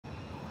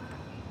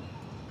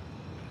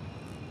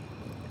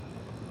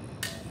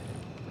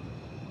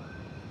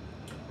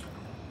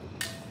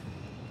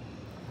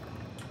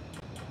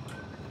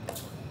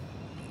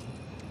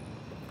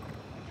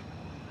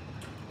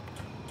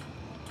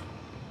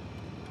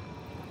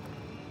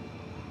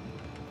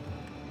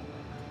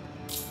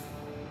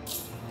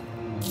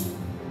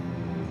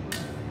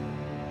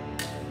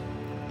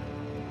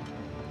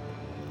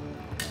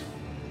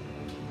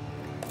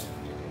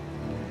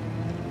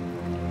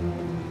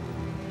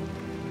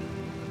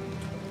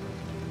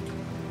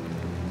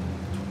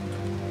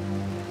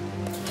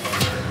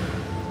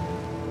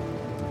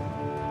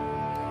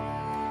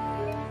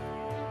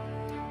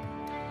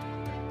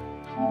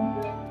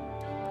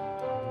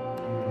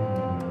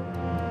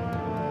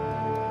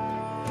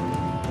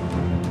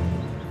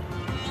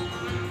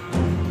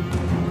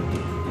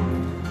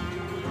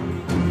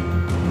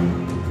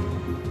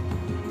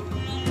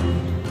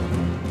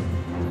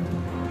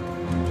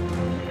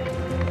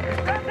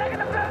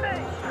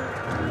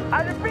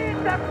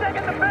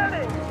taking the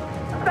building!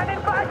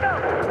 Sending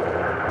backup!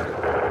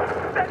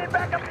 Sending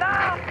backup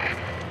now!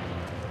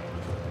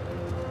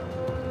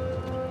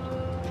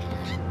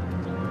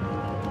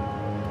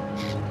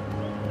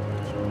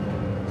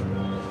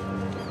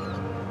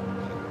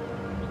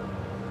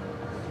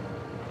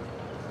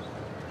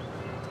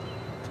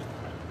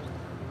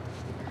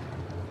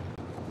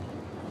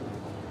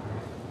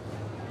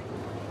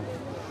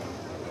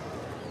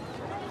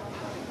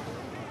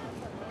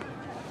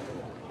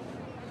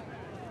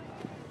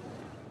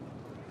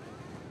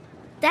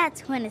 That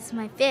one is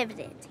my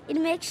favorite. It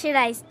makes sure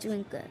I's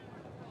doing good.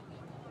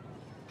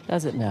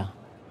 Does it now?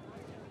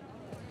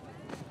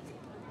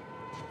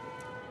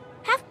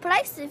 Half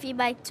price if you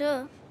buy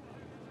two.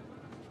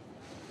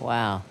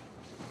 Wow.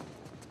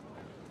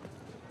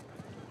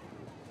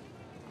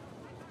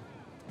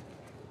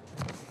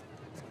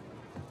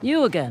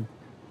 You again?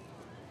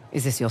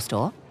 Is this your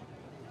store?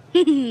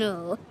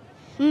 No,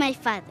 my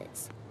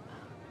father's.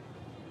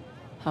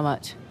 How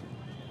much?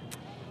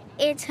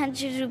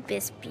 800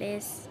 rupees,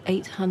 please.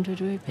 800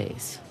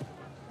 rupees.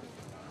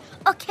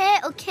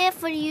 Okay,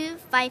 for you,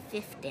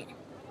 550.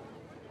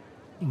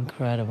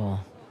 Incredible.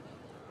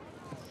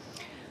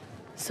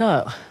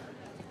 So,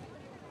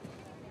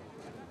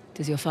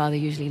 does your father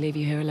usually leave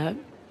you here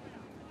alone?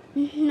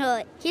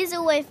 No, he's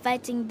away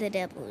fighting the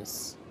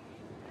rebels.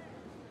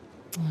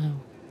 Oh.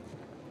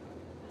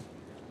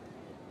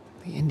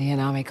 The Indian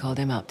army called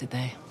him up, did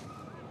they?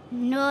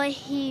 No,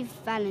 he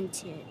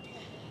volunteered.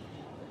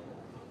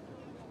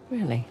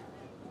 Really?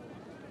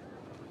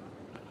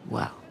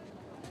 Well,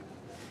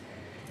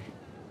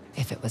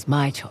 if it was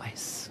my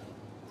choice,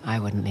 I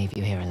wouldn't leave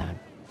you here alone.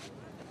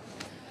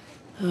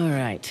 All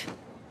right.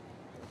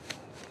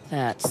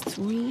 That's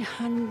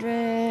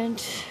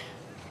 300.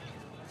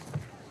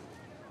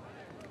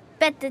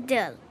 Better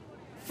deal.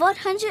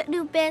 400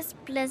 rupees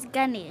plus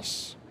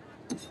Ganesh.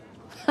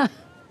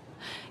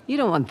 You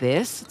don't want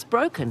this. It's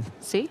broken.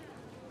 See?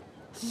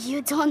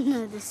 You don't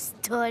know the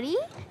story?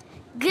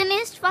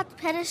 Ganesh fought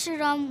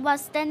Parashuram while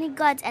standing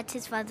guard at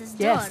his father's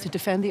door. Yes, to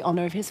defend the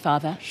honor of his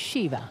father,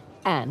 Shiva,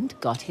 and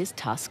got his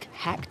tusk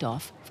hacked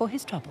off for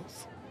his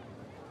troubles.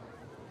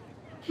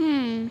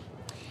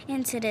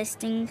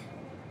 Interesting.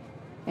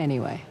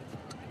 Anyway,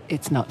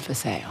 it's not for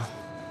sale.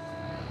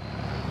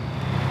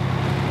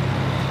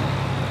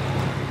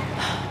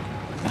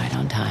 Right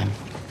on time.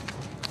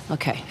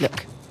 Okay,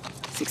 look.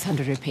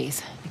 600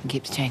 rupees. You can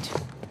keep the change.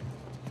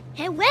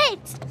 Hey, wait!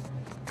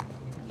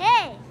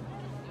 Hey,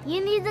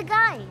 you need a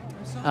guide.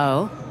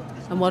 Oh?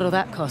 And what'll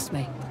that cost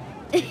me?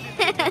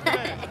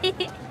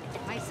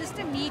 My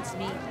sister needs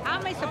me. How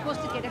am I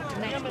supposed to get up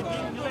tonight? Open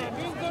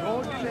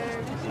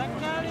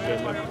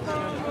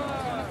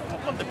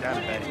the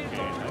damn barricade.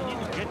 I need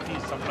to get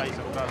these supplies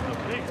across the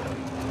bridge.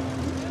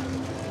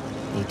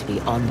 Need to be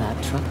on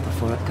that truck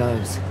before it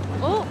goes.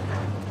 Oh!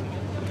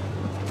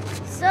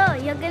 So,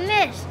 you're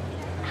Ganesh.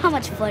 How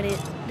much for it,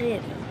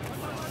 really?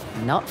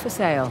 Not for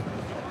sale.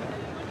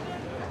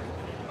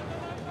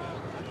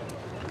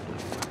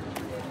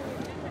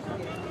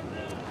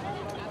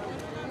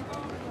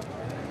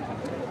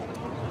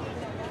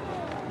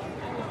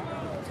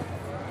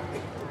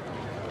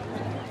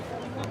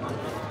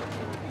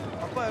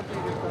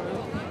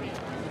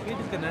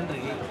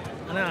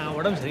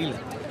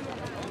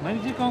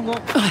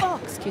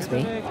 Excuse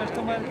me.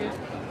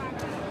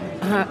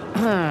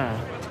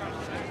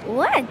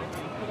 What?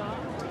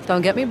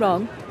 Don't get me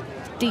wrong.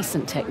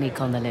 Decent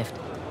technique on the lift.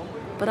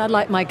 But I'd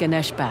like my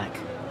Ganesh back.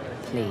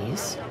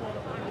 Please.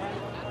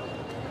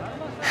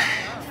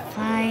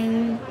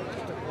 Fine.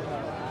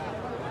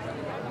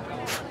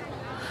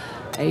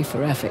 A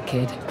for effort,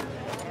 kid.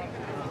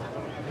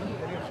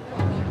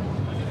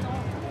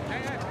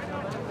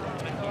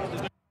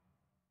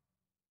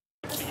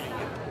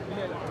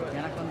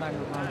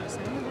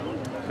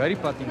 கறி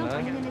பாத்தீங்களா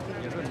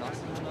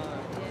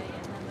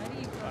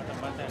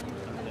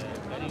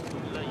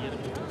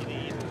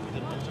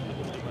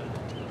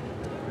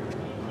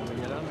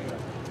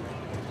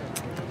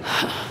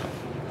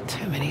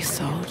Too many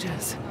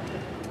soldiers.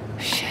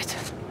 Shit.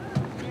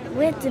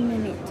 Wait a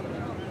minute.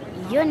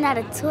 You're not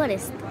a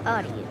tourist,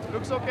 are you?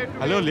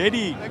 Hello,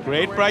 lady.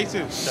 Great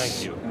prices. Thank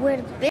you.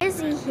 We're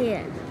busy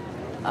here.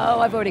 Oh,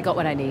 I've already got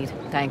what I need.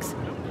 Thanks.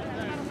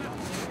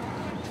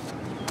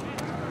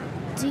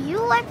 Do you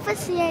work for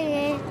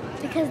CIA?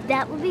 Because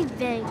that would be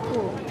very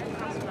cool.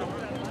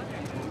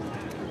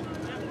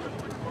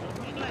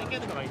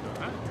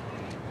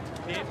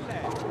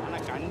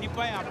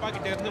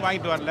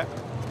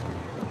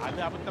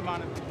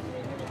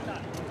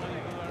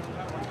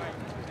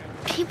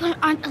 People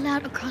aren't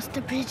allowed across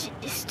the bridge.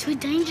 It's too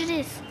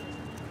dangerous.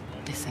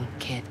 Listen,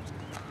 kid.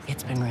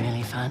 It's been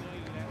really fun.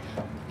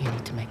 You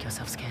need to make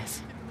yourself scarce.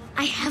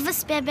 I have a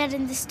spare bed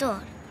in the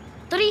store.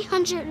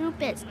 300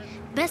 rupees.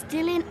 Best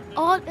deal in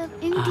all of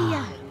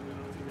India.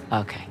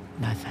 Okay,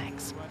 no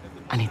thanks.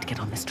 I need to get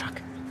on this truck.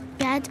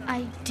 Bad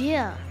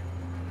idea.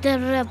 The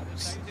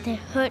rebels, they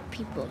hurt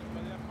people.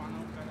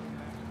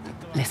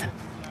 Listen.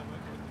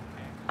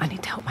 I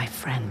need to help my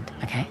friend,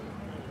 okay?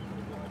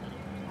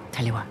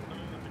 Tell you what.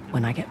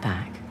 When I get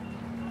back,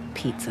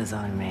 pizza's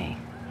on me.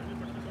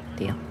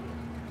 Deal?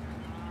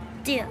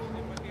 Deal.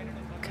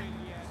 Okay.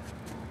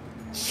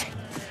 Shit.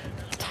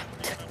 Damn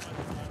it.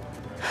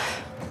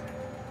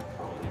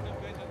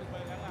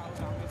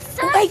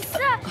 Sir, Wait! sir,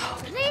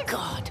 Oh, please.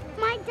 God.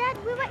 My dad,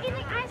 we were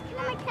eating ice cream.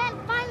 I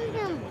can't find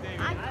him.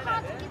 I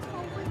can't get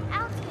home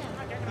without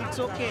him. It's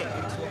okay.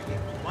 It's okay.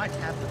 What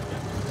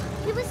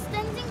happened? He was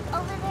standing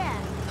over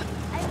there.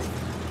 I was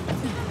speaking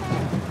to the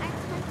man. I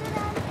turned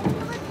around and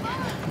he was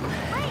gone.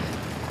 Wait,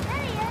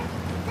 there he is.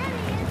 There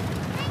he is.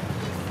 Thank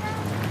you, sir.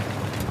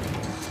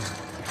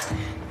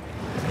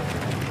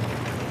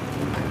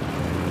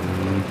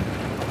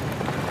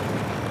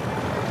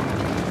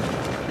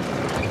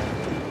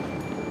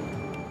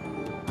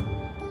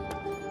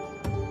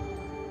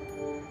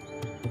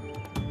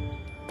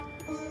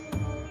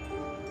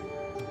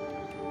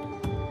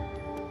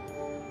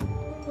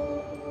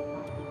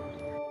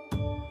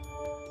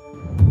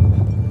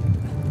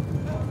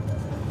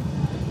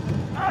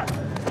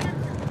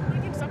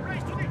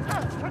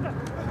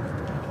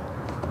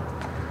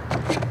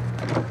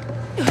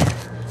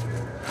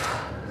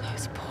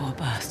 Those poor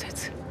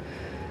bastards.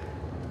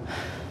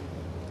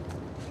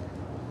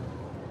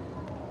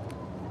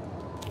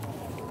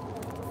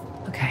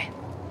 Okay.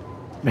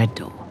 Red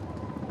door.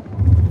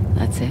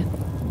 That's it.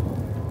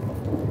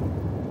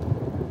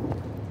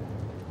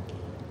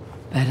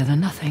 Better than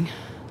nothing.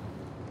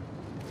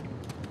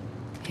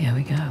 Here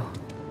we go.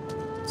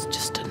 It's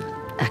just an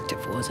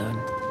active war zone.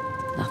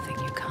 Nothing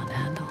you can't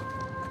handle.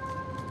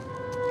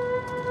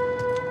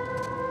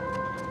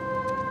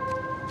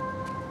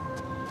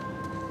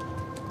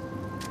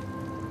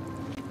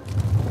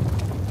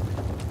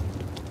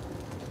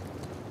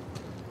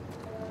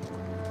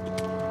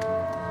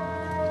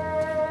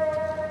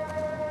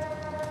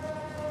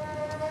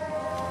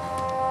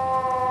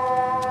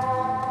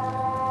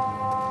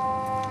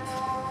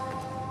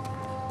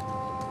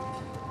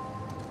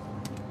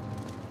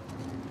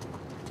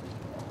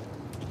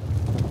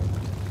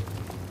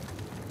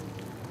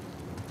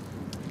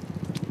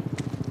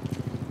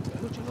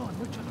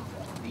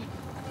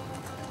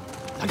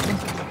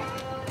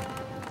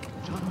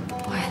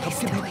 Why are they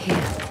still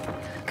here?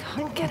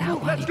 Can't get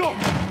out while you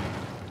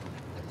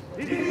can.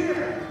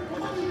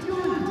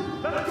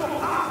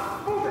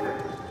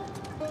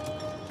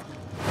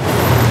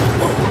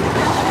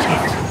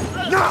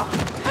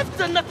 I've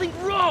done nothing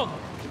wrong!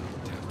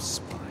 Damn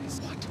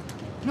spies. What?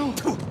 No!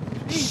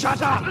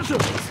 Shut up!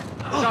 Shut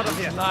up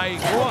here! Lying.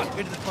 Go on.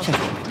 Get to the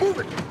front. Move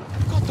it!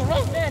 Got the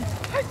wrong man!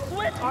 I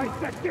swear! I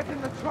said get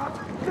in the truck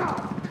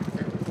now!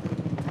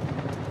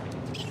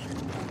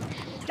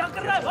 क्या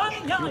कर रहा है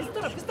भाग यहाँ इस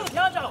तरफ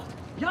यहाँ जाओ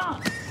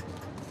यहाँ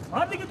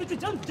मार देंगे तुझे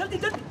जल्दी जल्दी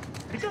जल्दी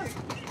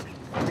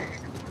निकल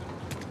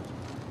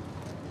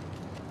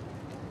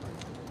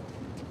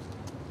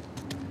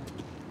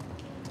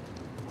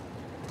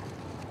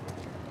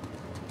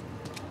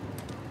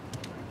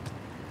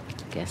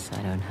Guess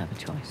I don't have a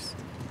choice.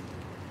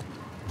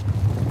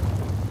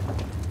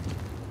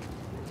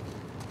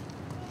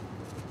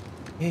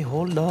 Hey,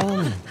 hold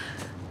on.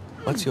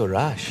 What's your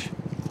rush?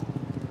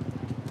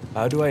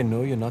 How do I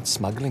know you're not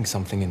smuggling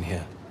something in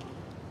here?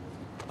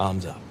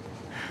 Arms up.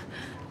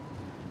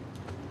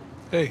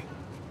 Hey.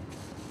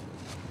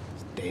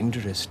 It's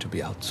dangerous to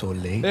be out so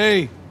late.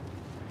 Hey!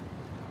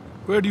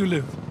 Where do you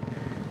live?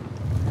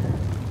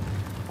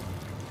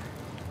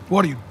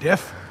 What are you,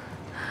 deaf?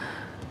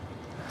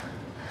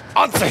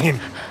 Answer him!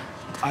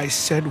 I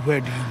said,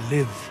 where do you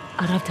live?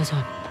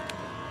 Arabtazon.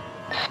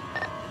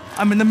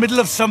 I'm in the middle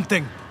of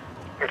something.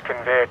 It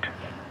can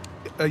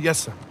wait. Yes,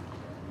 sir.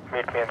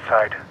 Meet me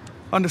inside.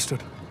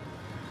 Understood.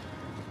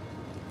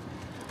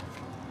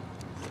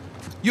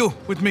 You,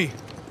 with me.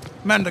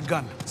 Man the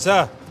gun.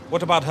 Sir,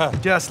 what about her?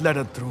 Just let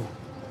her through.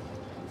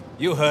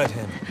 You heard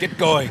him. Get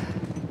going.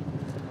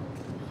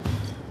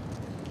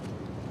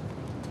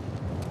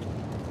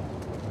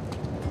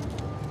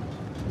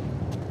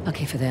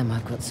 Lucky for them,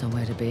 I've got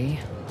somewhere to be.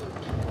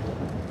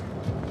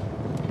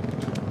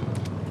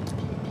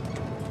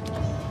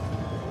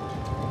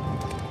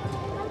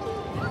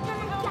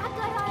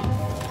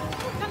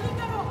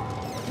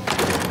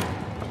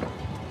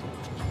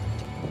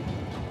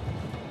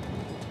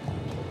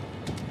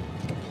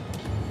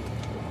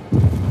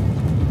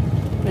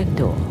 Red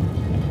door.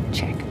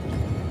 Check.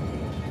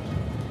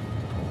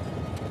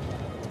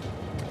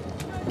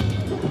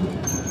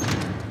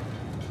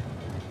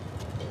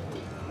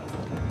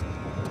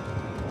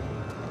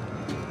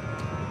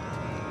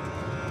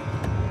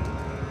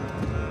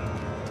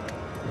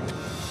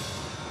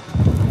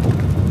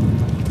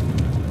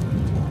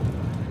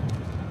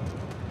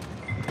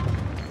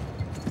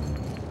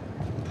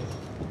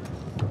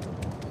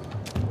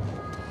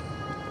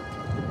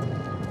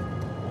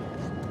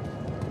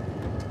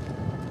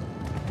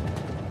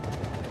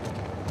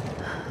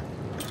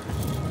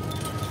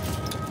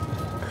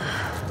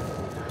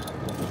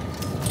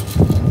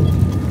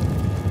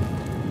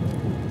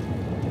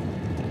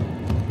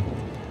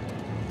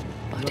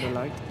 Got a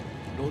light?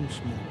 Don't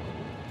smoke.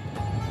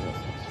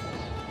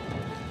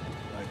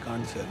 I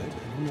can't sell it.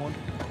 I don't want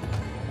it.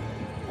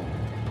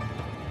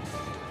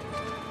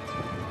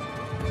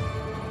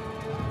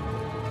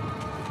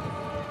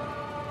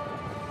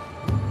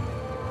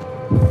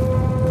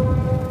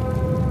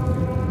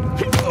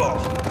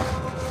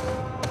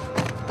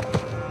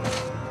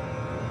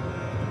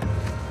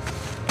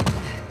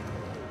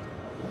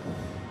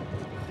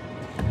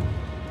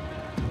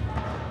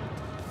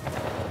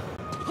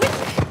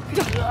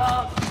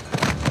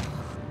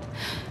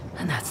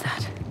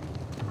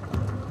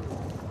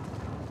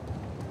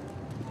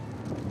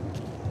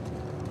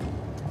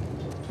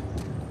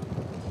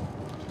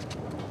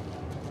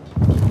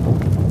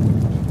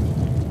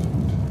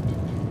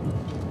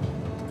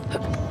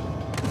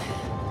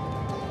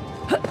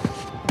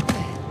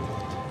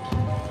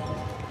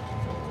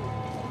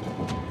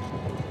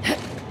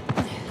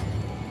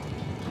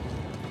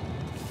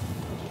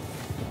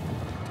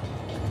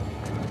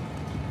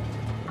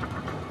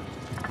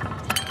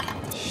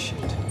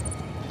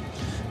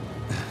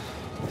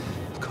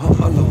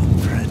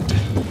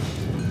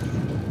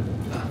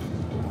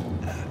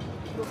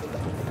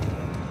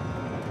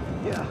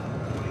 Yeah.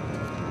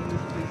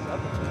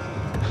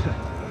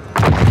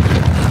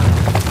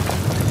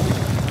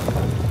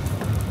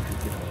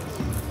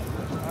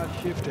 Our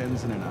shift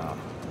ends in an hour.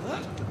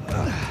 I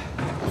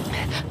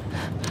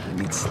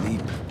need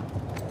sleep.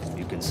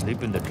 You can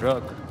sleep in the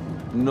truck.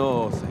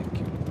 No, thank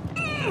you.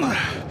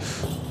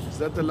 Is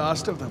that the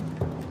last of them?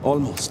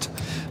 Almost.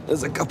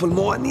 There's a couple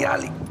more in the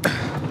alley.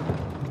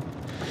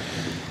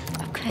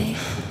 Okay.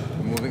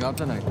 We're moving out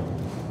tonight.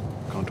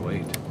 Can't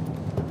wait.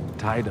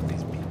 Tired of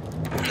these people.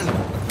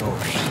 Oh,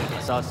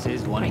 shit. Sauce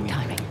is wanting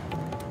Great me. timing.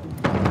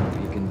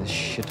 Being in this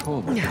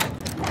shithole.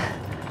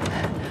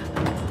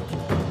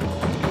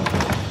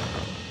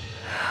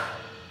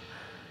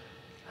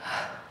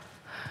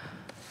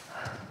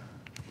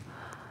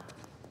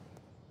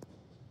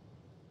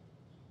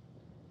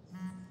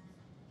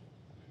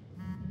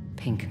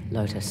 Pink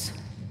Lotus.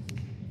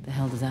 The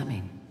hell does that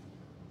mean?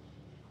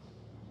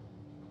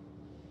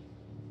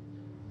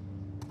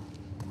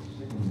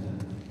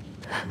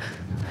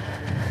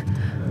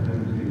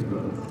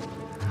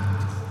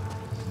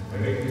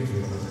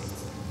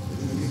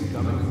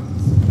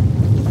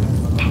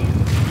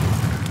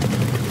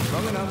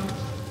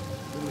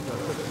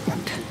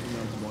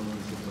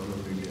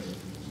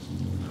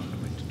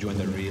 To join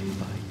the real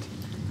fight.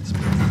 This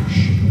place is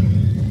shit.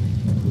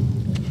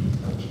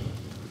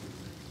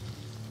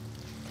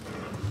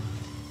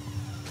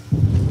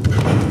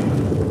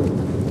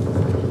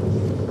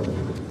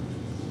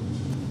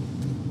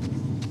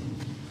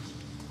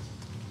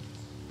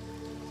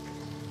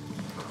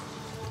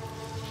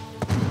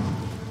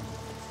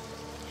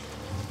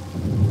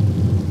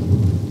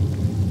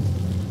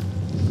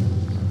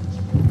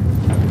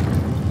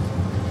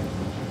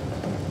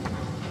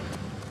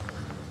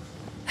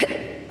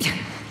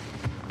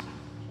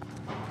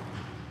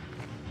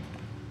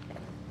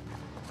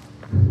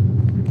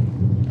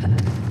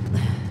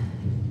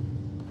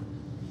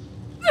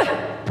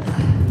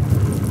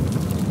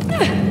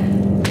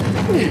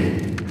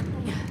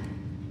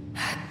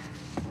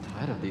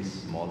 Tired of these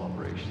small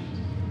operations.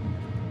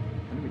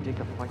 When do we take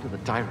a fight with the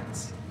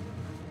tyrants?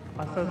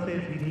 Asa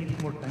says he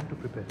needs more time to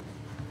prepare.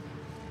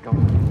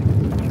 Government.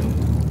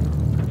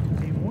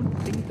 He won't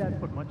think that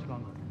for much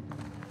longer.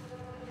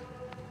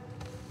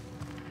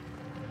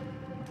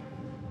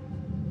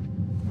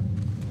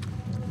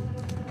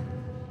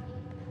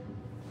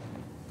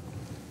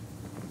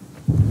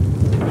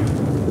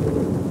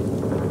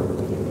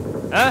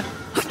 Huh?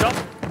 Stop.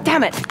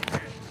 Damn it!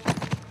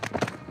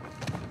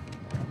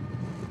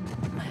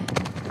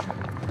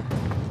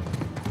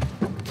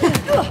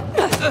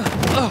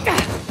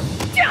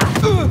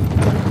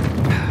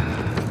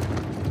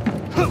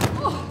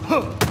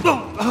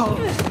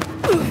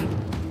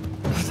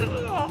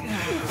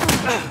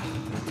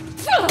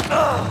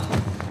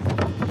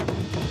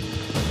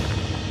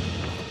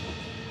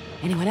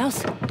 Anyone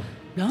else?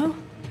 No?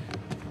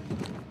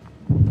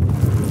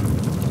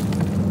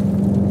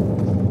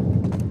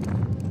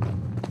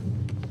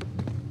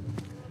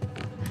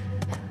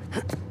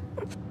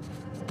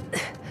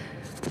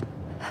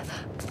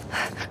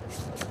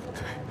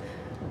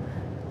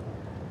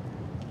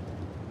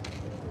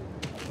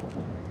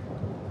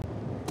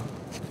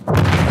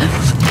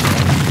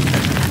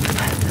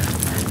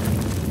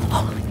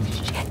 Holy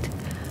shit.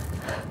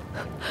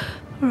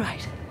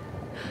 Right.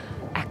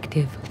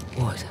 Active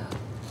water.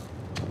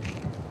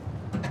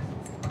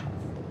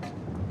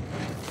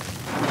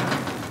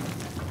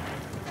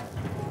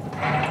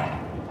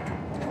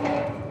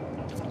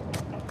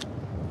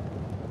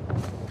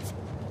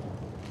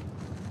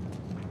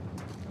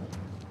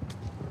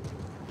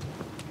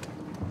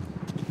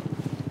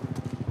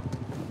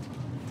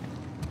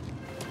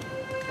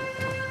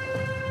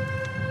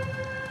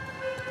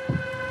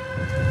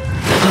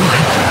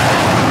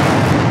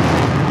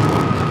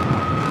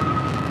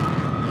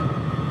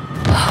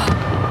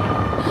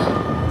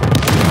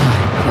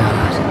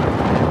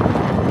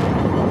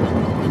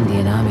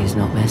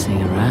 Not messing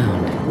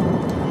around.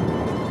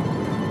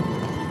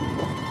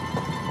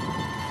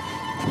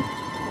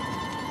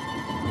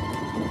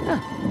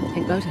 Ah,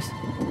 Pink Lotus.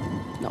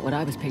 Not what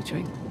I was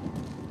picturing.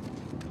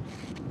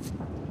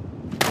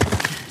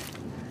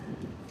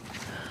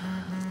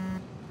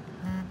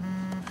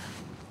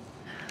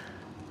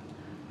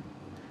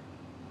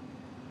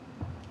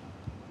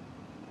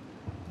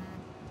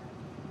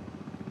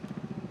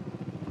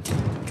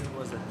 There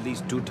was at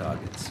least 2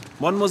 targets.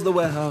 One was the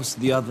warehouse,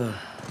 the other...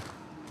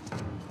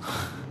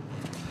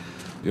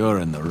 You're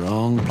in the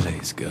wrong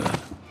place, girl.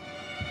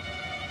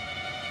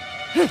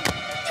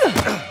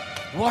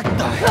 What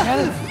the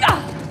hell?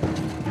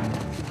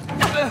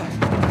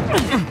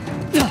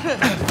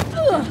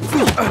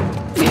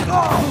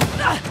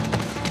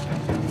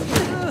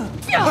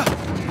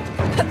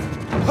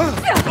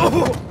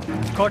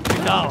 Caught you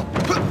now.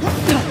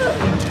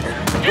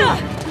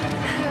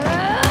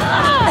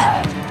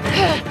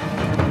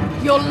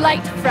 You're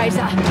late,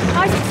 Fraser.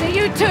 I should see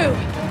you too.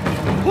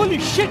 Holy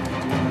shit!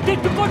 They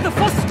took out the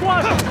first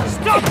squad!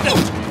 Stop them!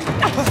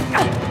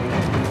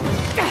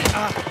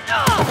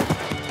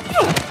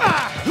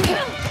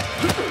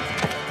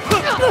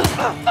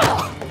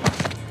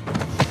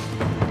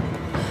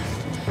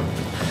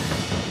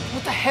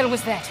 hell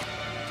was that?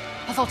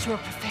 I thought you were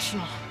a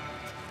professional.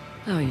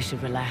 Oh, you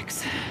should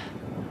relax.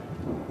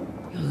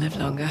 You'll live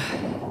longer.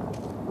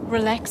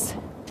 Relax?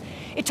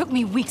 It took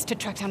me weeks to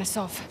track down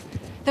Asov.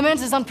 The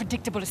man's as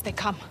unpredictable as they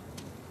come.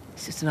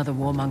 It's just another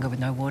warmonger with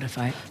no war to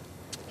fight.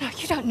 No,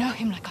 you don't know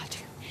him like I do.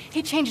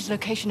 He changes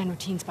location and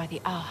routines by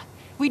the hour.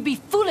 We'd be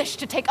foolish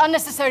to take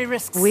unnecessary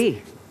risks.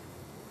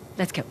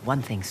 Let's get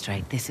one thing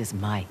straight. This is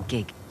my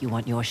gig. You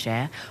want your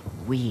share?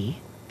 We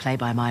play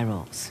by my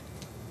rules.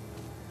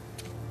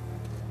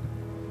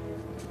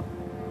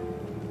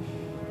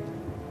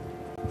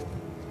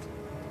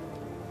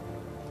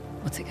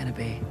 What's it gonna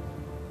be?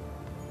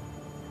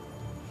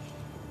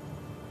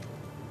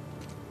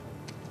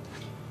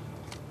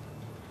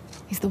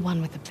 He's the one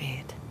with the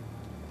beard.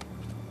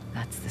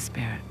 That's the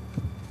spirit.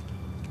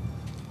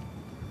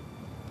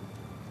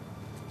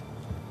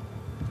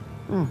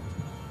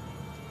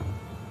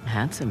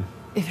 Handsome.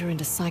 If you're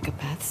into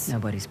psychopaths.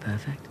 Nobody's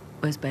perfect.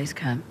 Where's base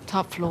camp?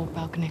 Top floor,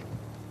 balcony.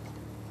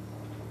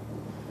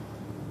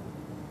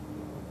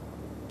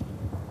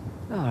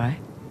 All right.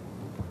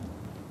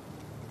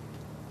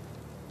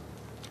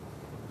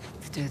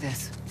 Let's do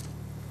this.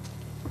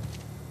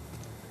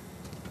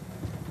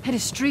 Had a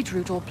street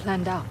route all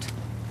planned out.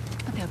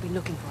 But they'll be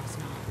looking for us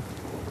now.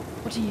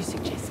 What do you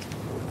suggest?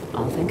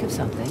 I'll think of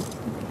something.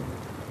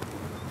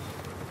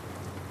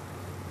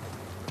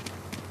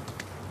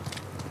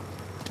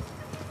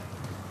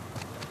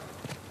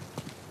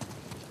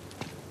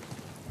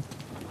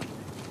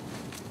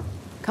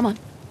 Come on.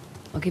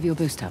 I'll give you a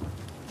boost up.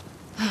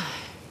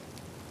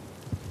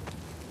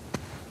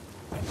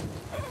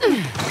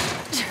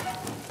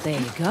 There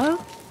you go.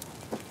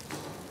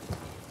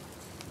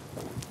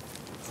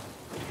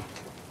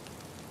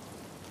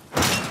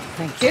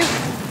 Thank you.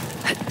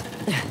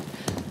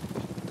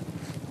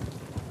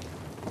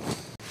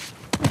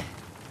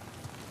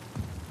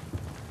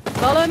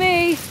 Follow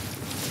me.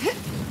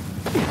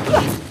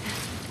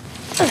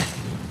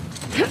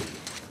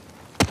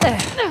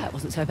 That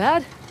wasn't so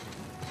bad.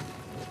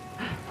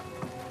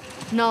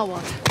 Now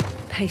what?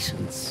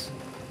 Patience.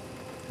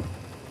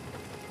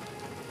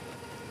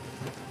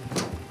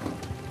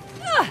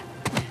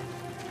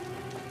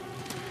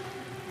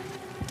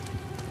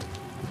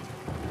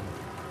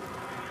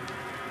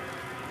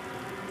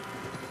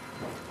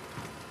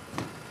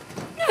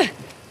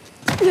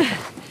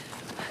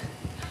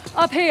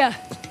 Up here.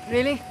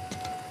 Really?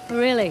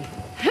 Really.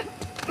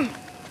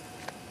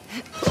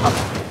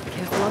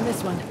 Careful on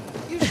this one.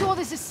 You sure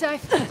this is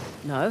safe?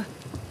 No.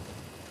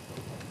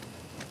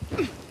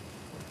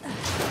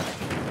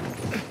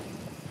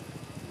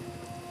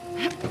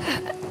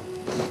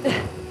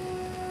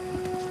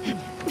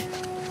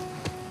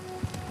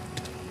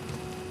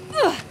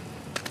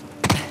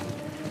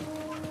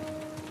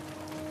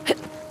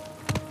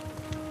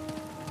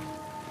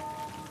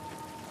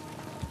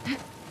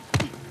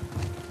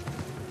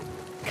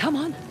 Come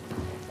on.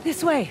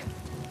 This way.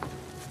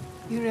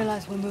 You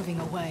realize we're moving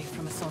away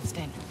from Assad's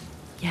den?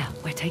 Yeah,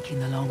 we're taking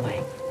the long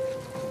way.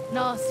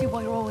 Now see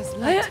why you're always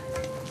late.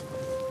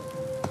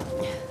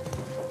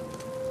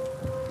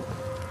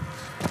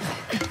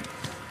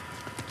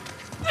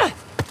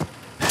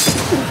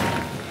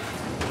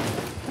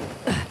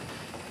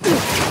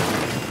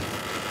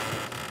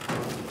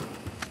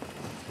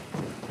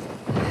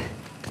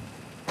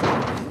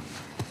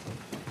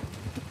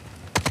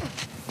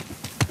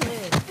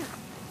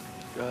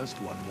 Just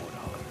one more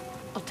hour.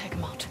 I'll take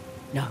him out.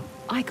 No,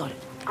 I got it.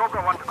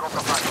 Cobra 1 to Cobra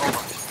 5,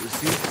 over.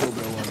 Receive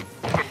Cobra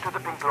 1. Get to the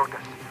Pink Lotus.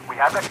 We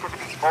have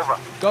activity, over.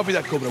 Copy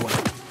that, Cobra 1.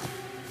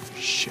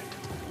 Shit.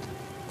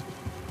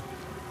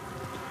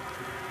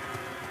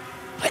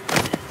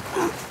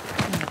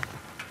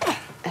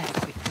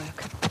 Adequate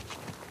work.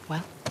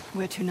 Well,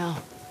 where to now?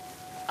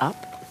 Up.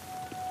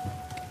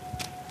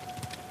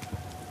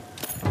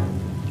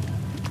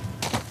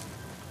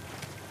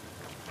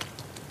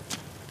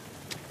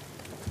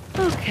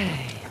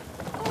 Okay.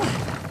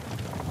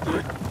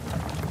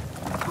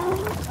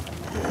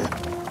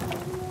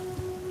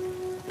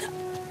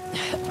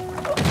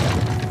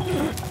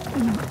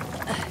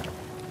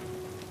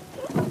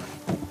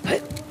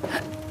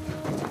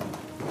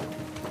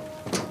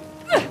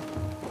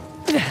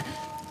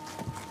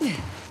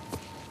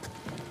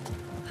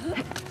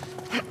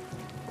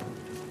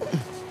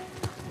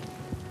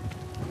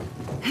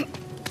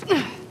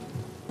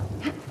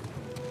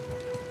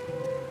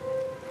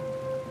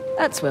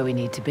 That's where we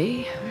need to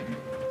be.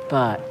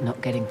 But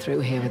not getting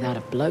through here without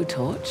a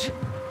blowtorch.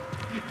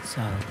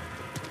 So,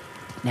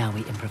 now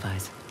we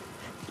improvise.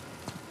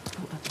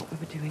 Thought that's what we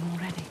were doing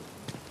already.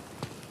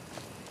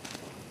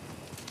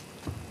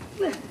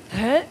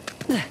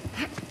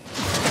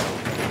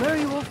 Where are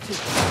you off to?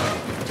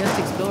 Just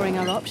exploring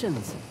our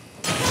options.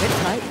 Sit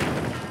tight.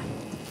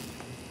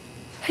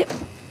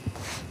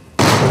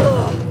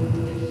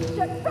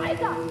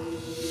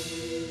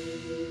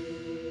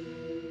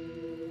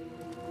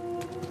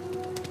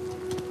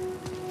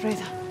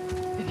 Fraser,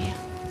 come here.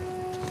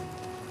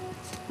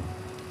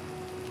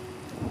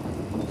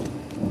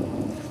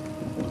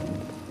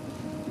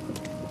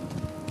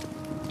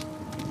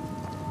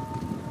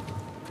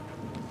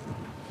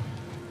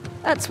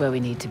 That's where we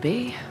need to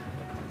be.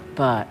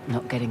 But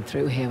not getting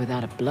through here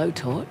without a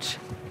blowtorch.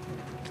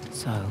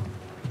 So,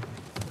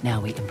 now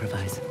we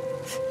improvise.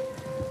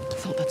 I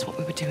thought that's what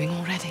we were doing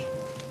already.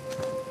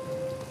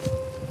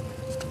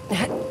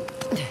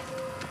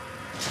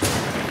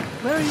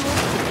 Where are you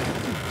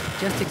off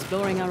to? Just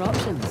exploring our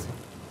options.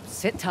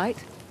 Sit tight.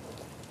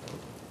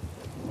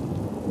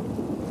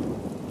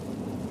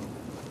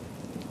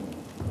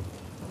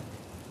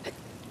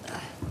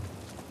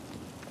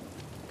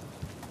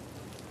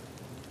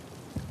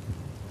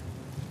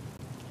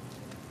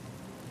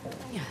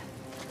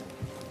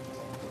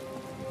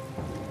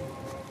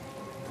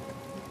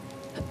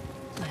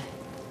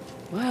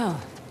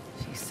 Well,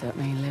 she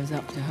certainly lives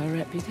up to her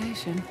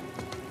reputation.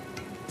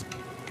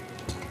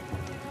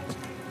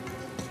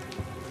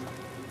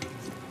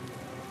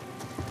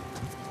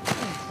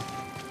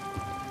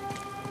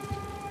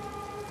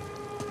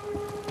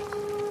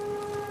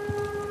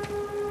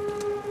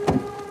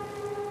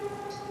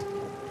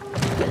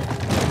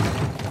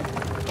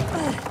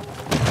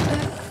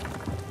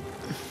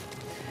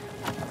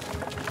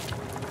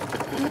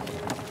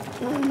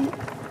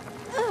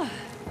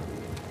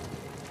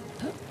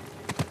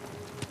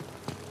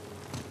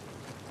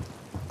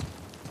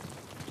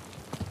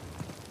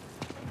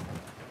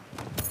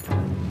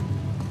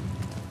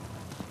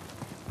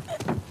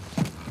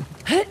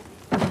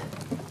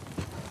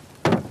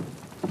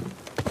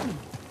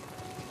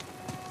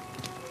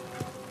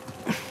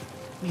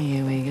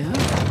 Here we go.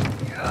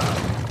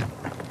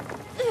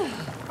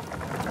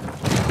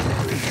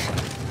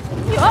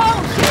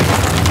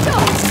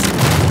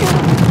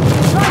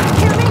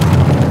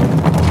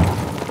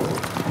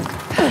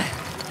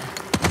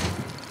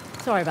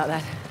 Sorry about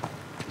that.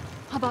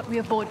 How about we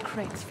avoid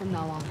crates from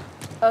now on?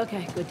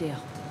 Okay, good deal.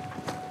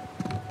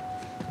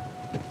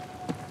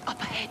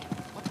 Up ahead.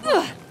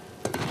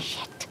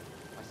 Shit.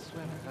 I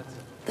swear I heard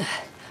something.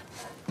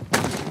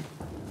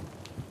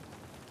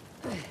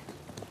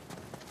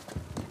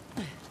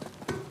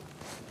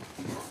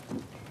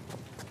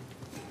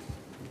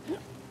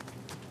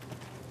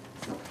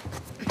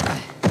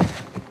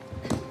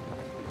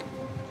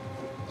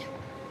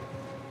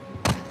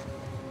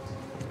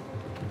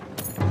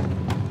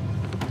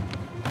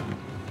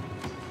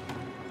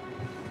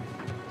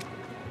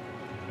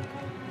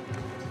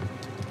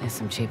 There's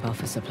some cheap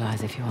office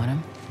supplies if you want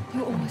them.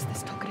 You're always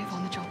this talkative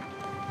on the job.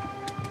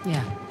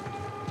 Yeah.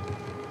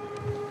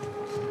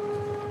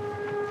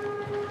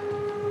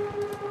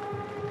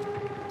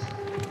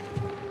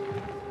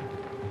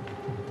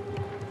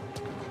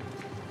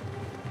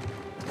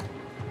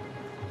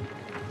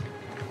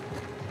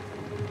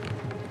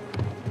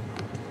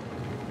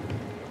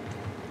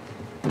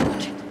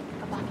 Watch it.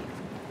 Above you.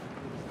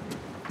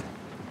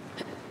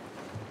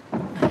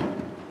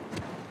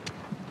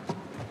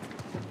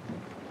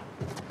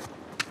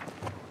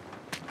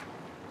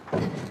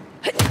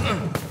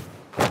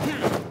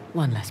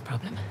 One less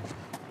problem.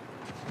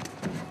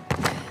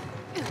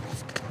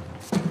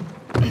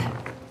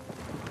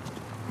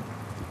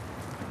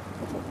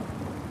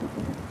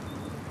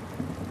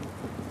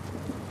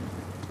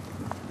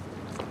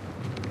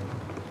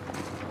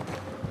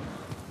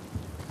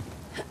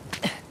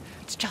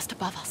 It's just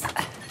above us.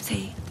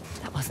 See,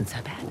 that wasn't so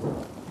bad.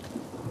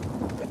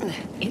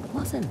 It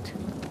wasn't.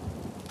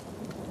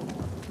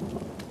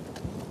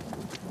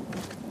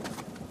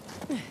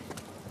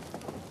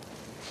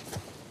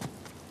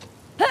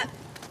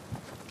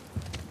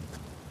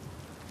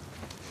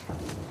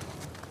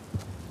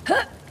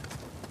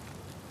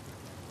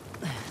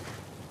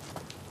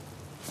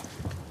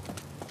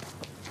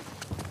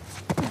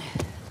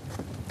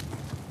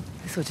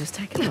 This will just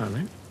take a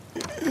moment.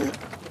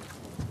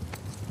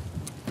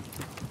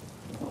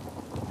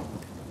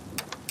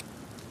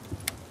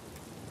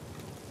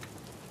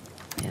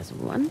 There's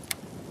one.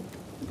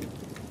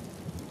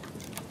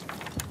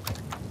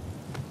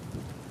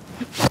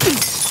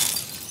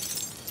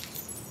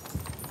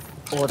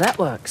 Oh, that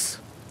works.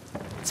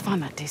 Let's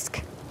find that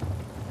disc.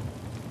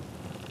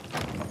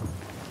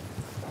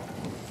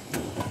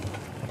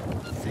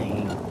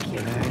 Thank you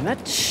very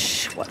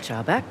much. Watch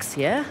our backs,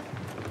 yeah?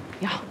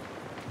 Yeah.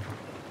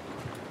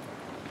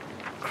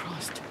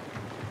 Christ.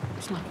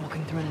 It's like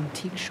walking through an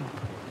antique shop.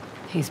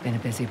 He's been a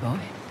busy boy.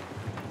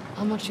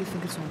 How much do you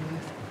think it's all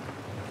worth?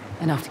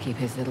 Enough to keep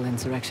his little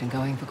insurrection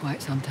going for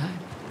quite some time.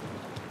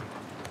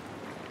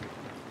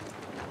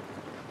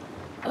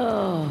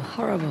 Oh,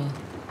 horrible.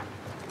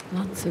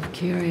 Lots of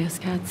curious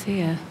cats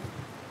here.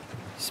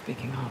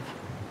 Speaking of,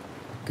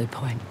 Good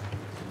point.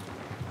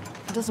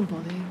 it doesn't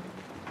bother you.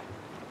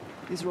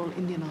 These are all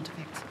Indian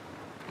artifacts.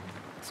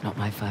 It's not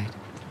my fight.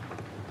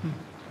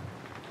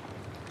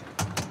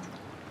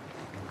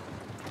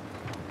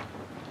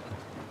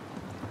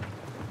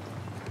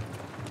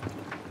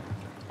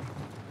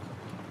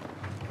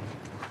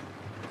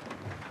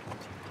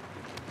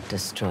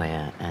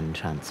 Destroyer and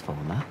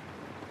Transformer.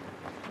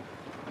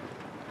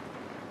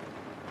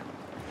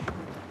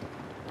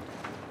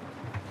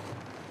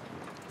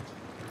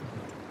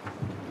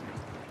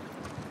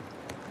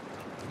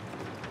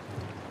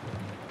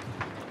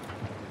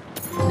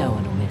 No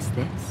one will miss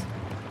this.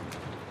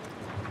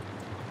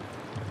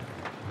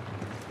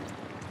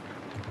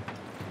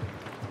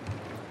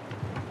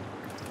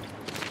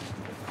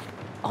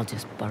 I'll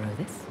just borrow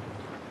this.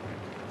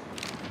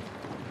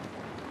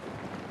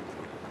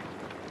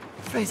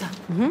 Fraser.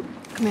 Mm-hmm.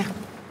 Come here.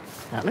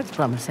 That looks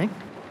promising.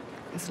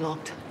 It's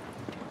locked.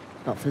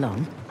 Not for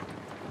long.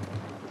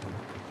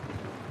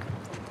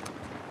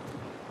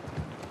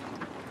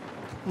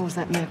 What was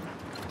that map?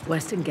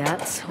 Western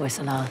Ghats,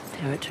 Hoysala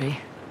territory.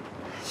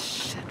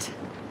 Shit.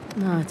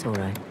 No, it's all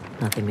right.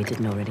 Nothing we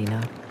didn't already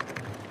know.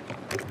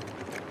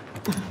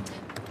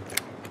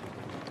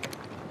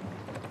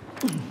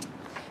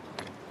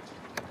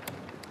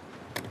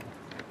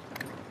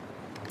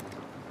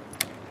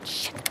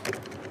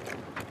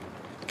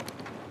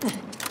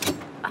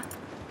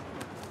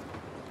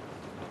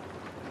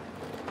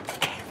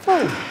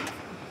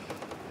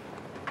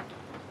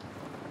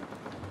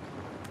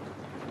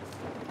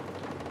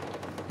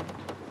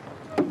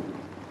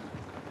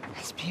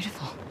 It's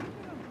beautiful.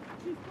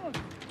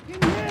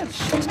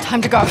 Shit,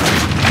 time to go.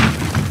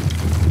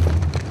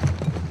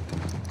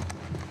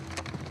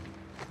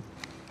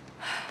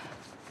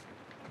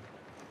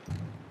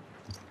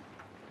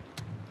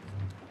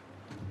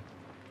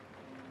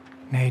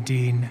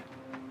 Nadine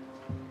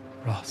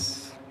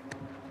Ross.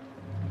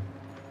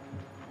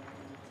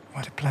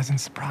 What a pleasant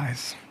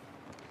surprise.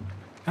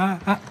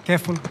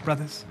 Careful,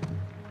 brothers.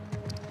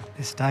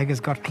 This tiger's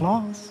got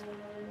claws.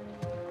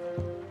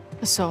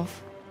 A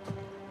sov.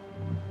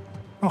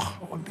 Oh,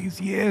 all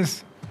these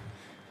years.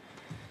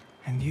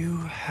 And you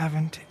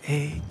haven't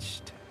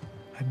aged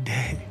a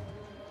day.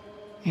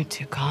 You're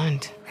too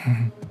kind.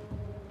 Are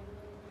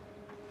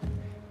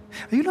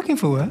you looking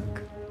for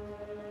work?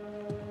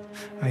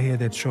 I hear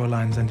that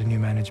Shoreline's under new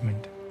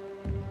management.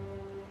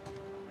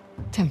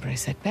 Temporary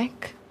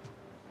setback.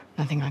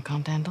 Nothing I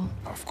can't handle.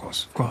 Of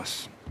course, of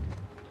course.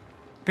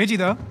 Pity,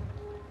 though.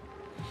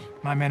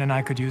 My men and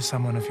I could use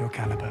someone of your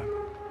caliber.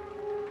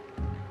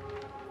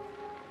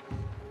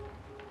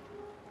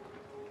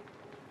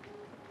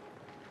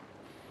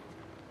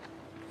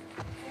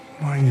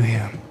 Why are you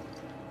here?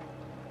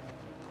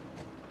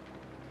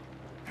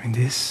 I mean,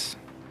 this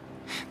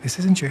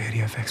isn't your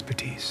area of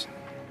expertise.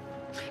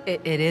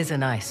 It is a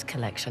nice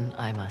collection,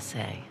 I must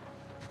say.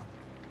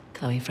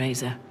 Chloe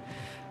Fraser,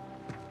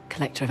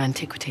 collector of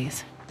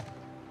antiquities.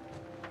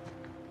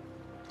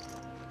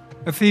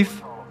 A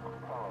thief?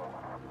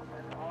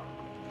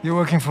 You're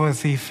working for a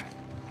thief.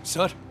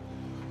 Sir,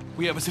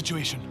 we have a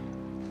situation.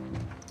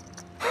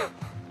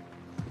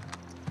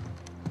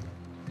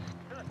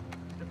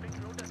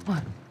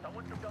 What?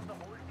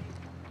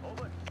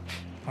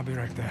 I'll be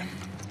right there.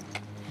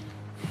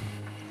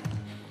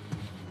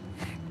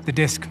 The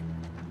disc.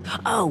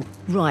 Oh,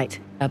 right.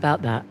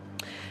 About that.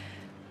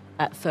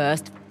 At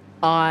first,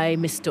 I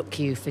mistook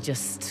you for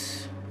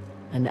just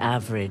an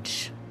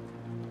average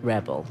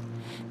rebel.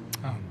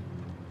 Oh.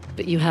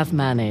 But you have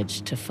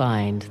managed to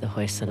find the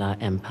Hoysala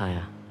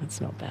Empire. That's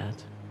not bad.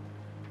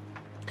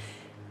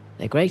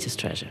 Their greatest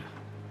treasure,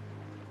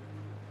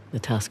 the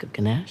Tusk of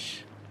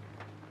Ganesh.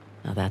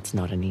 Now that's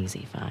not an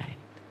easy find.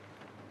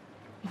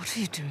 What are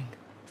you doing?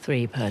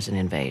 3 Persian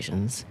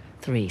invasions,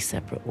 3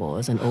 separate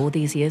wars, and all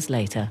these years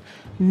later,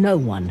 no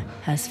one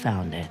has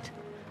found it.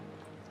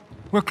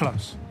 We're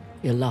close.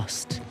 You're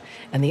lost.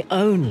 And the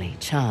only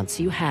chance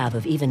you have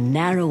of even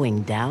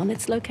narrowing down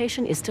its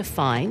location is to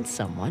find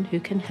someone who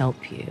can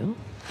help you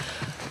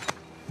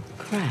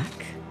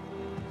crack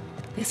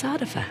this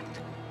artifact.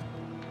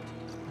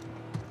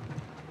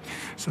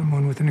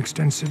 Someone with an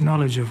extensive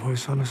knowledge of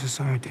Hoysala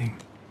society.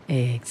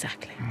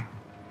 Exactly.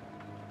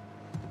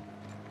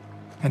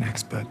 An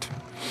expert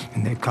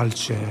in their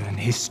culture and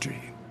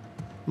history.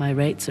 My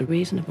rates are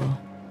reasonable.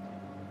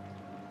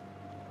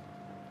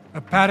 A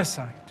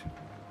parasite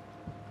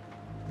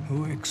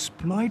who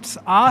exploits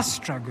our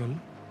struggle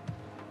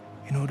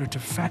in order to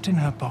fatten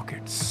her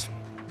pockets.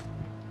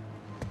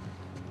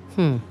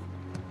 So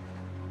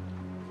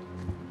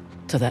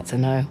that's a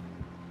no?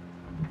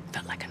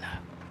 Felt like a no.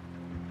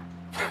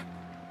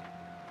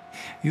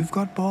 You've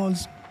got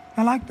balls.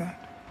 I like that.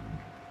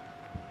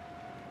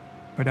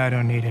 But I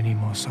don't need any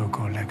more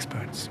so-called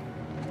experts.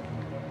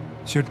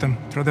 Shoot them.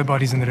 Throw their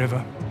bodies in the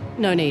river.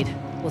 No need.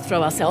 We'll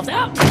throw ourselves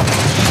out.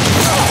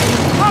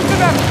 After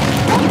them!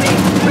 Help me!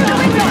 Through the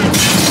window!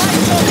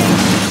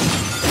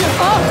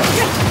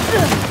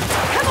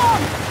 Come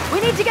on! We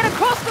need to get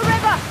across the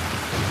river!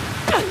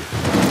 Okay.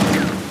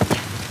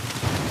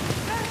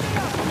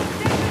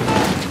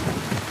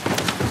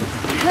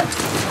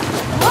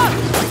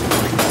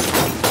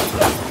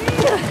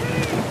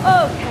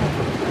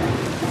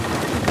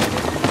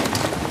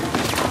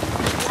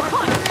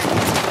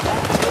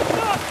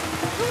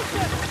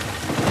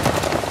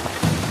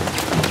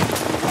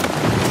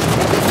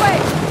 This way!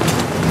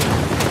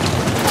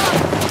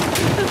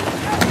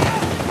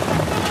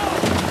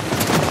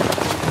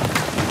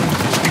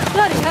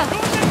 Bloody hell!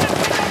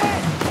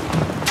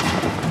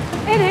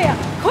 In here!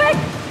 Quick!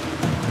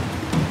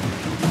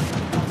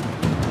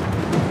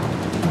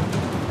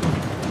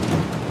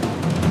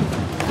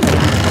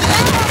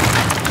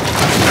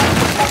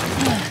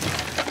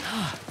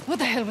 What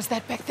the hell was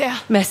that back there?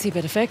 Messy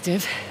but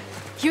effective.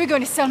 You were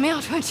going to sell me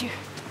out, weren't you?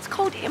 It's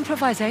called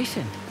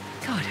improvisation.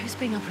 God, who's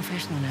being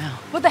unprofessional now?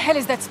 What the hell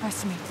is that supposed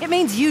to mean? It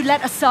means you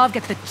let Asav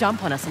get the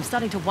jump on us. I'm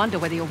starting to wonder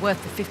whether you're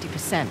worth the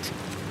 50%.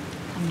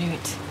 I knew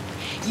it.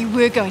 You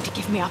were going to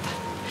give me up.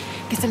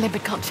 Guess the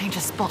leopard can't change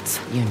her spots.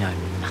 You know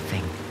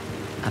nothing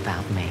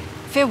about me.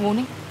 Fair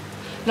warning.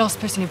 Last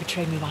person who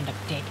betrayed me wound up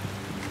dead.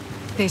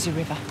 There's your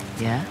river.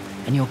 Yeah?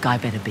 And your guy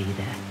better be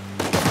there.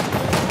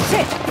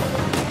 Shit!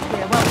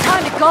 Yeah, well,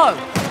 time to go!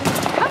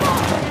 Come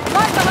on!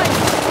 Right behind you!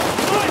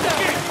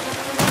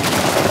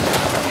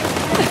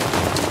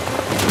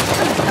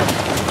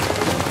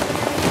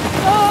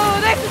 Oh,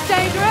 this is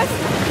dangerous!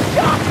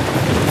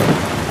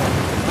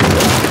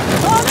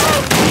 Oh,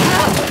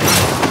 no!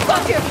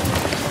 Fuck you!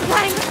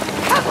 Lang,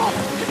 come on!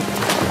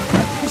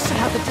 We should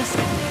have the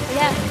distance.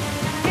 Yeah.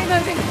 Keep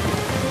moving.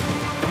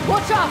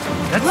 Watch out!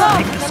 That's Love,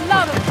 ridiculous. the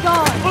love of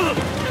God!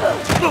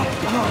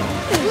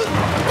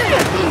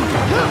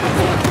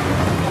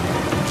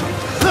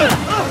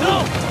 No!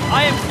 I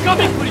am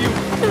coming for you!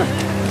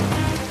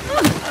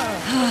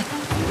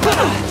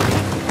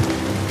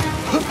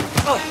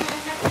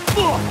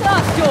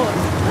 That's yours!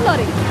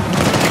 Bloody!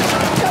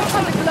 Show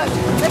something below you!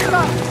 Let it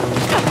out!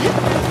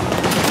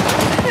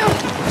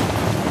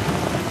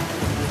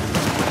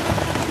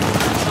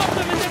 Stop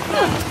them in their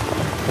tracks!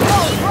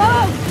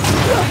 Whoa!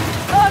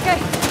 Okay,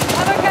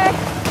 I'm okay.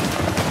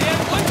 They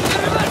are going to the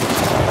river!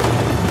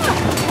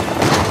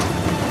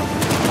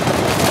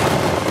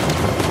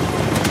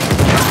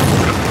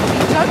 Are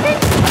you joking?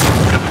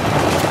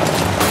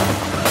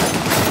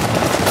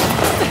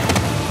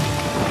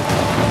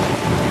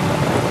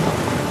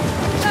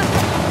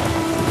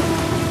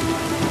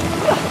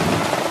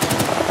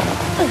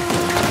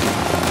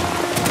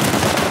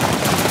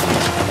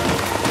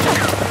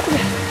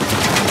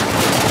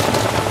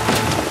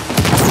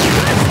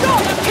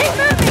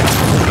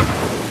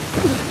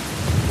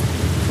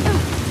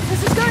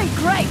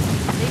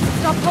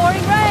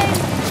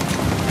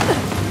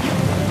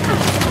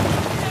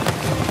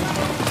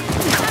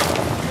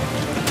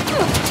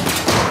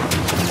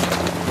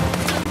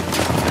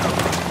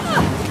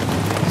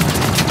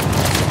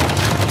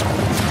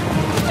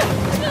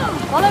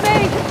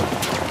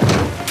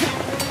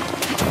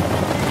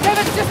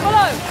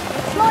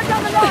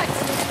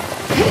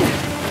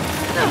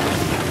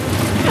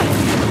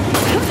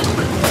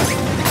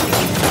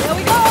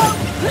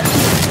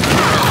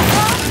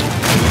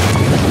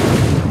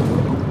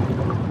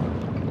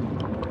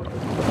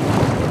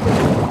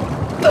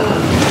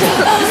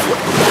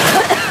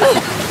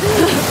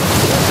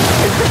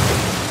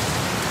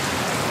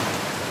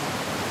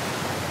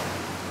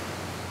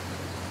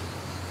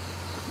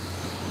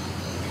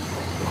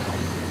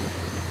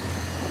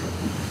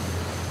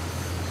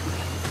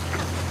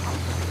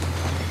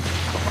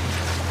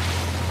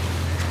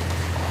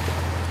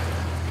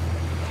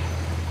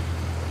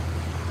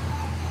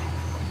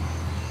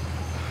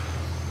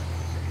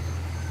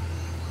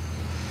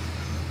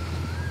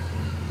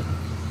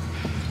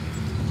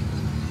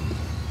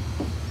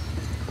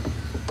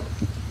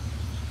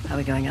 How are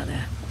we going out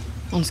there?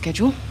 On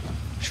schedule.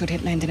 Should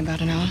hit land in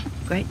about an hour.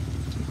 Great.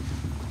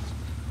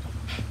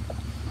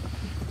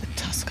 The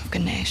tusk of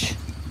Ganesh.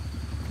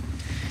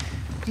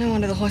 No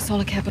wonder the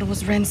Hoysala capital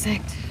was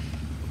ransacked.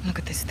 Look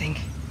at this thing.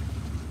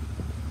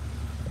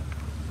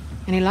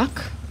 Any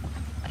luck?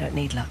 I don't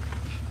need luck.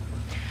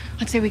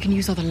 I'd say we can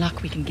use all the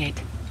luck we can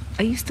get.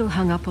 Are you still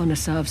hung up on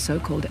Asav's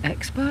so-called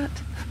expert?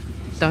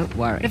 Don't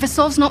worry. If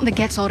Asav's not in the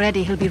Gets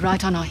already, he'll be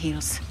right on our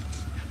heels.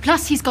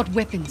 Plus, he's got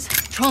weapons,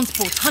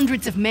 transport,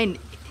 hundreds of men.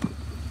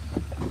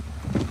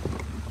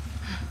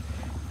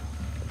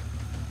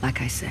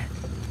 Like I said,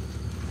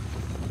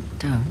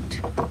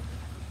 don't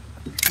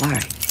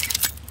worry.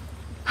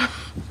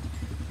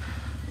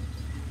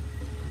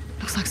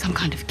 Looks like some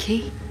kind of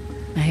key.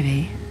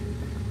 Maybe.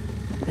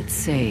 Let's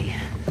see.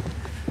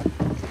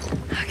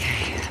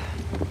 Okay.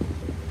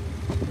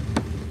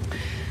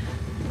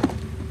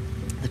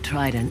 The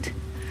trident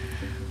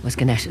was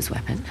Ganesh's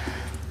weapon.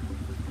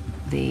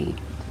 The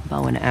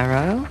bow and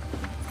arrow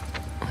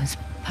was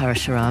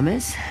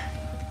Parashurama's.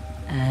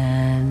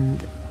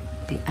 And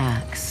the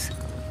axe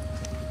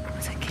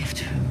was a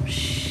gift from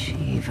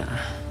Shiva.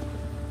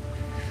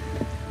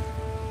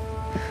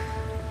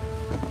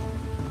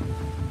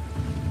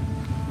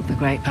 The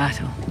great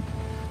battle.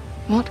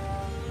 What?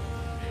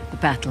 The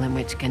battle in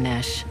which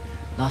Ganesh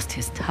lost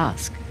his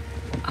tusk.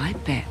 I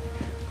bet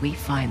we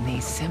find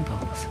these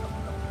symbols.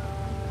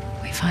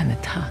 We find the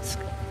tusk.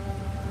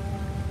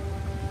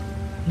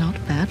 Not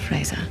bad,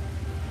 Fraser.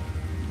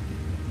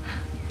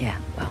 Yeah,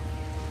 well.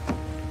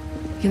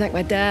 You can thank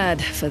my dad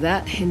for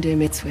that. Hindu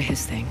myths were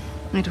his thing.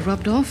 It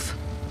rubbed off.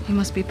 He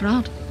must be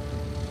proud.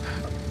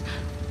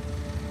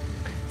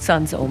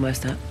 Sun's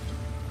almost up.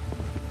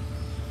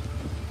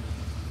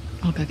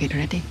 I'll go get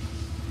ready.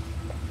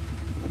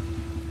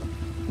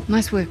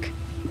 Nice work.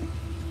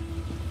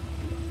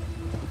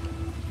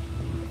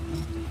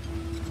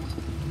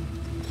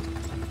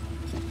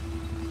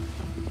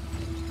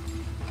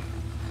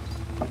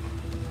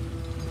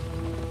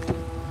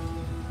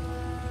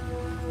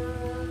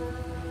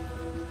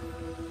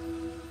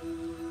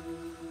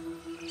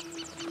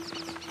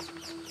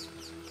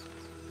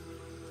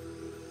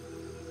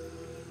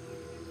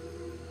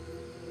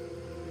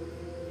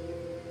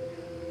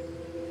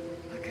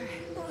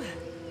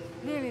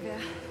 Yeah.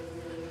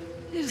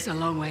 It is a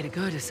long way to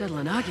go to settle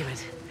an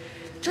argument.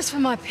 Just for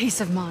my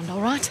peace of mind,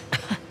 all right?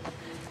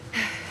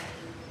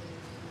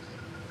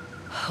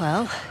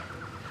 Well,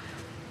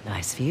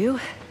 nice view.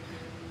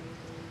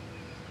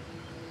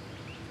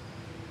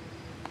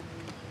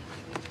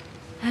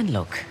 And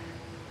look.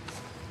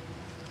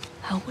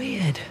 How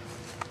weird.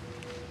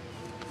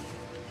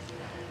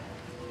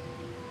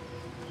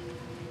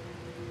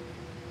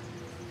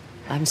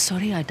 I'm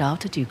sorry I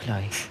doubted you,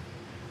 Chloe.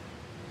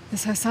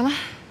 This Hoysala?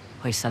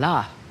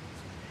 Hoysala.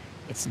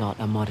 It's not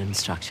a modern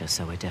structure,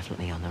 so we're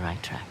definitely on the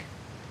right track.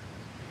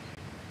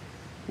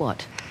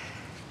 What?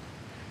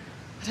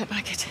 I don't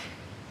like it.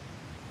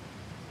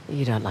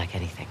 You don't like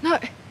anything. No.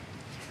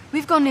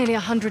 We've gone nearly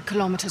 100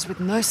 kilometers with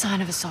no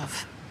sign of a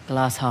Sov.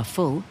 Glass half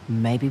full,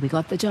 maybe we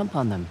got the jump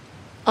on them.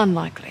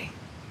 Unlikely.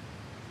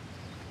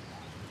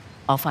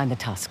 I'll find the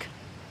tusk.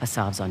 A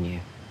salve's on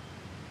you.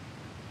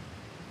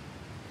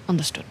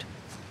 Understood.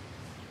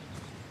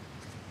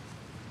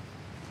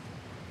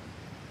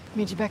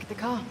 Meet you back at the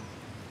car.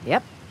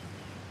 Yep.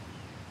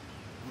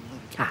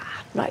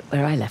 Ah, right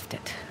where I left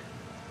it.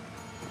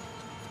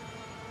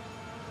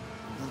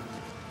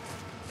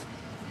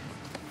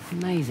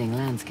 Amazing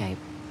landscape.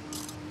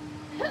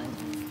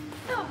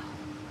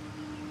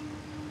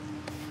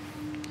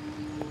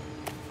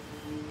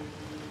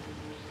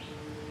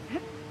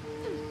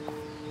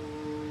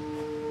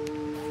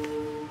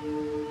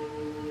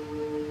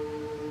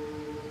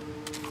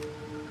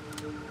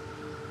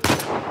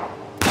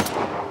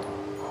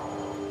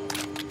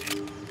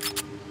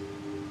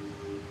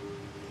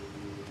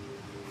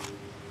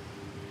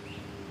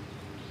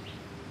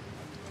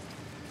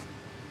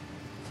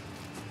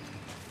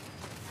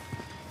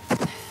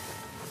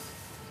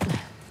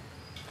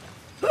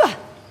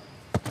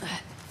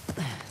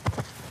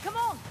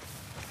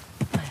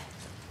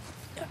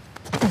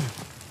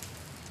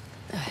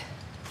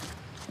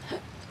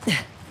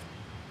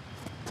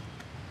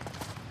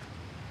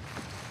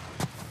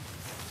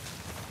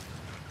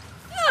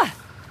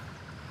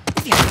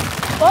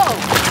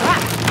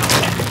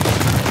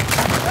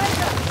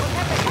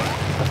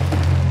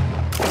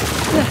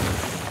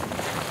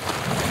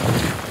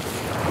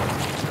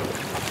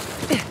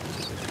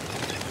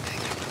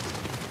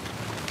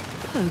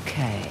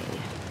 Okay.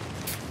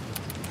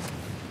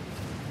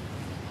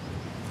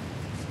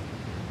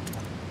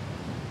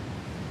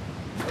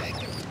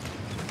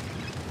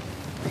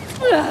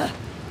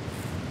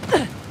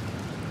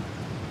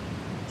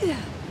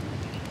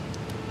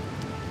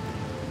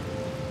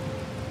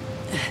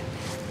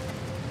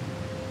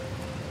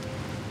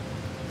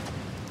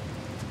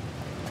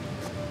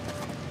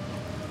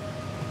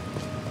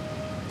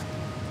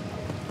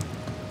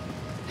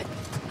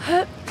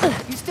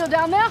 You still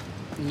down there?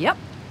 Yep.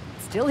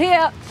 Still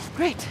here.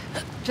 Great.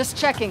 Just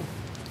checking.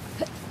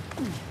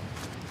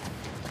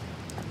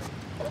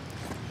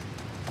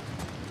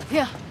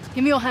 Here,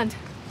 give me your hand.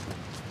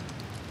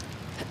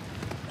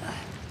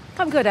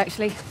 I'm good,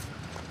 actually.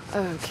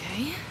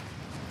 Okay.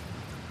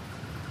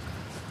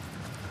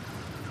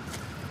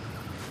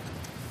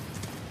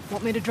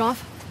 Want me to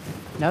drive?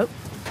 Nope.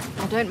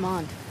 I don't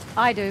mind.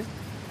 I do.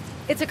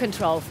 It's a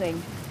control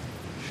thing.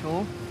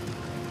 Sure.